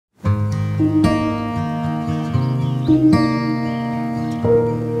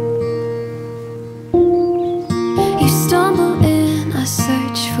You stumble in, I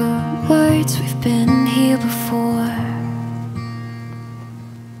search for words, we've been here before.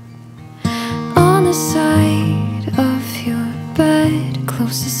 On the side of your bed,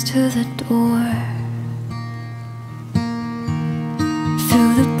 closest to the door.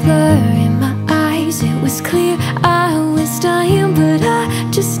 Through the blur in my eyes, it was clear I was dying, but I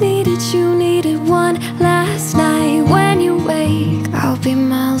just needed you, needed one last night. When you wake, I'll be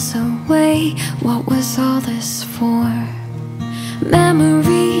miles away. What was all this for?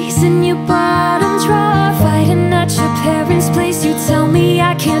 Memories in your bottom drawer, fighting at your parents' place. You tell me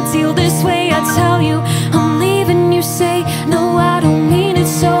I can't deal this way. I tell you I'm leaving, you say no, I don't mean it.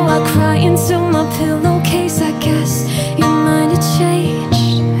 So I cry into my pillowcase. I guess your mind had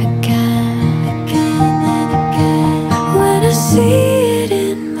changed again and again. When I see it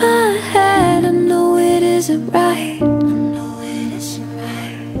in my head, I know it isn't right.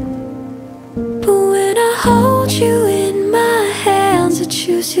 But when I hold you in my hands, I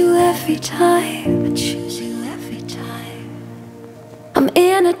choose you every time. I choose you every time. I'm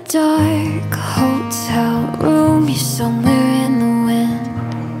in a dark hotel room, you're somewhere in the wind.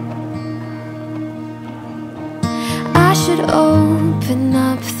 I should open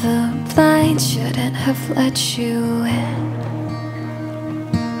up the blinds, shouldn't have let you in.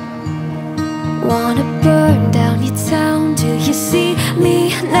 Wanna burn down your town, do you see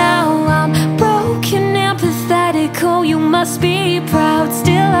me now? I'm broken and pathetic, oh you must be proud.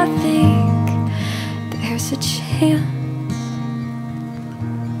 Still I think there's a chance.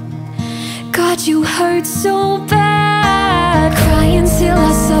 God, you hurt so bad, crying till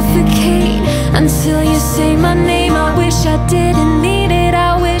I suffocate, until you say my name. I wish I didn't need it,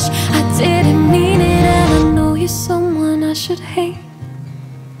 I wish I didn't mean it. And I know you're someone I should hate.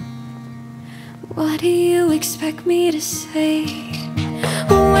 What do you expect me to say?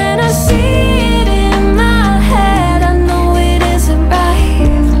 When I see it in my head, I know it isn't right.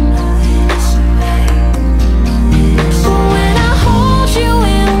 When I hold you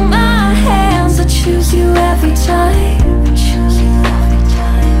in my hands, I choose you every time.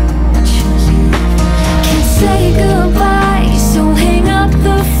 Can't say goodbye, so hang up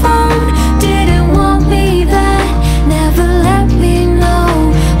the phone. Didn't want me then, never let me know.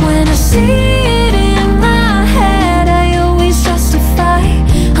 When I see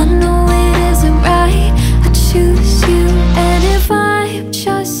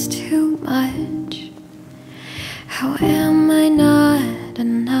how am I not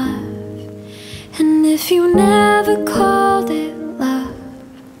enough? And if you never call